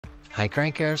Hi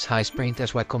crankers, hi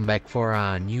sprinters, welcome back for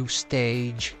a new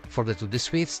stage for the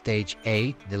Zwift, stage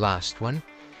 8, the last one.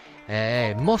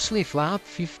 Mostly flat,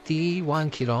 51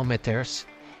 kilometers,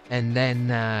 and then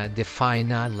the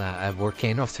final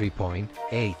volcano,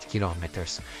 3.8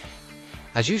 kilometers.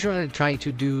 As usual, I try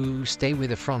to stay with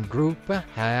the front group.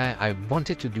 I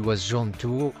wanted to do a zone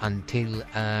 2 until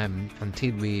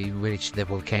we reach the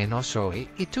volcano, so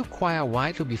it took quite a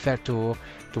while, to be fair, to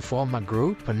form a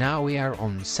group. Now we are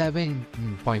on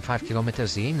 7.5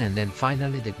 kilometers in, and then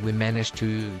finally we managed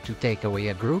to take away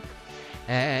a group.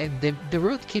 The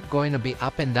route keep going a bit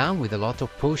up and down with a lot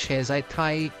of push as I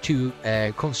try to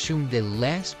consume the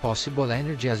less possible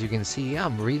energy. As you can see,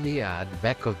 I'm really at the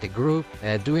back of the group,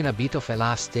 doing a bit of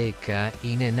elastic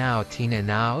in and out,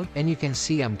 and you can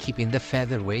see I'm keeping the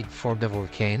featherweight for the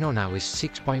volcano. Now it's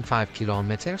 6.5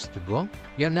 kilometers to go.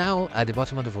 We are now at the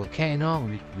bottom of the volcano,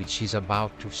 which is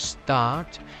about to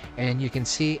start, and you can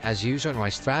see, as usual, my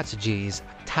strategy is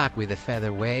attack with the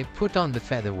featherweight, put on the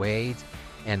featherweight,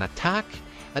 and attack.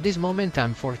 At this moment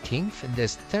I'm 14th, and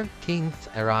there's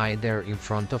 13th rider in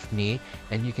front of me,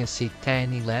 and you can see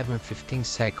 10, 11, 15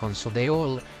 seconds, so they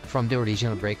all from the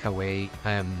original breakaway,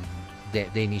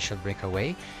 the initial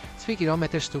breakaway. 3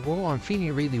 kilometers to go. I'm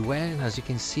feeling really well. As you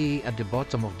can see at the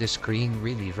bottom of the screen,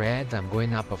 really red. I'm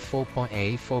going up at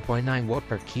 4.8, 4.9 watt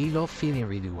per kilo, feeling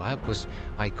really well because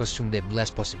I consume the less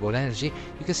possible energy.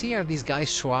 You can see here this guy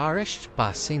Suarez is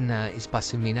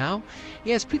passing me now.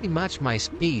 He has pretty much my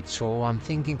speed, so I'm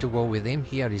thinking to go with him.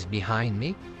 Here is behind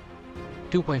me.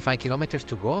 2.5 kilometers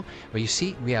to go, but you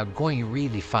see we are going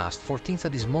really fast. 14th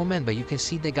at this moment, but you can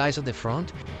see the guys at the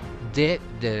front. The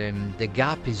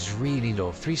gap is really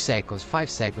low, 3 seconds, 5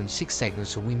 seconds, 6 seconds,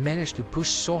 so we managed to push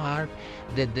so hard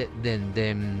that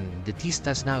the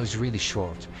distance now is really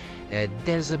short.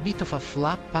 There's a bit of a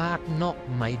flat part, not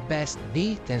my best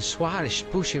beat, and Suarez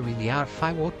pushing really hard,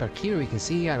 5 watt per kilo. You can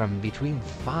see here I'm between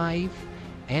 5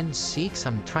 and 6.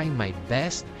 I'm trying my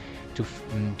best to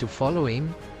follow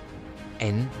him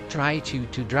and try to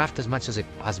draft as much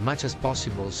as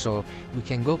possible, so we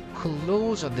can go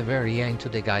close at the very end to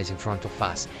the guys in front of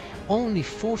us. Only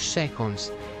 4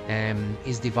 seconds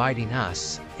is dividing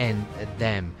us and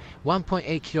them.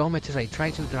 1.8 kilometers. I try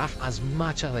to draft as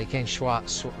much as I can.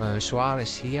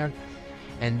 Suarez here,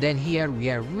 and then here we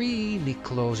are really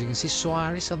close. You can see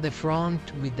Suarez at the front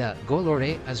with the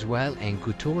Golore as well, and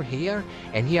Couture here,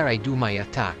 and here I do my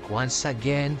attack once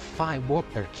again. 5 watt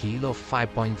per kilo,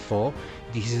 5.4.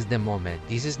 This is the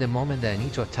moment that I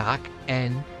need to attack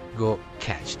and go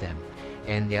catch them,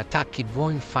 and the attack keep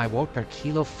going. 5 watt per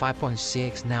kilo,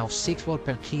 5.6, now 6 watt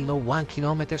per kilo, 1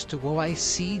 kilometers to go. I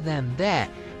see them there,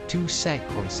 2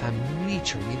 seconds, I'm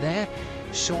literally there.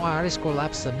 Suarez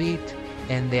collapsed a bit,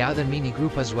 and the other mini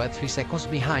group as well, 3 seconds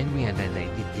behind me, and then I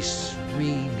did this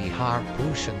really hard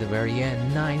push at the very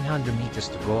end. 900 meters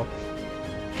to go,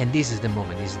 and this is the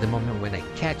moment when I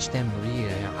catch them.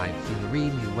 Really, I feel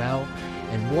really well,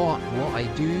 and what I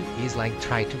do is like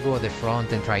try to go at the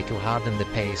front and try to harden the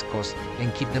pace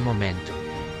and keep the momentum.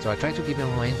 So I try to keep the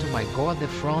momentum, I go at the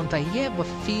front. I have a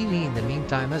feeling in the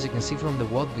meantime, as you can see from the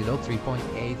watt below,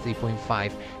 3.8,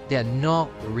 3.5, they are not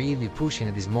really pushing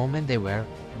at this moment. They were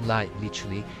like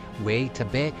literally wait a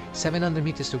bit. 700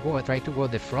 meters to go, I try to go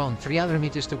at the front. 300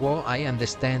 meters to go, I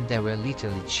understand they were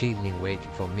literally chilling, waiting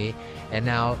for me, and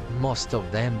now most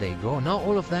of them they go, not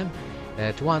all of them.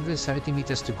 270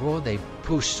 meters to go, they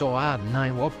push so hard.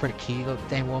 9 watt per kilo,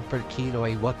 10 watt per kilo,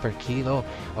 8 watt per kilo.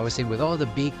 Obviously with all the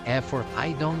big effort,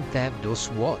 I don't have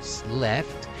those watts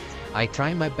left. I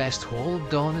try my best to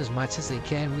hold on as much as I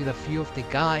can with a few of the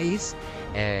guys,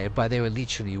 but they were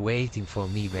literally waiting for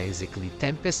me basically.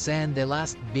 10%, the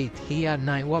last bit here,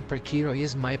 9 watt per kilo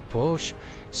is my push.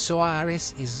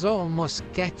 Suarez is almost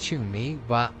catching me,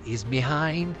 but he's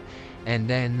behind, and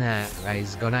then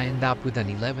he's gonna end up with an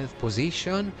 11th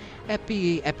position.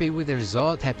 Happy with the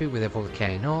result, happy with the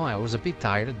volcano. I was a bit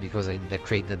tired because I did the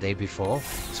trade the day before,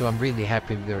 so I'm really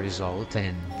happy with the result,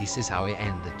 and this is how I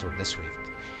end the Tour de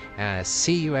Zwift.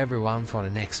 See you everyone for the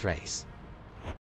next race.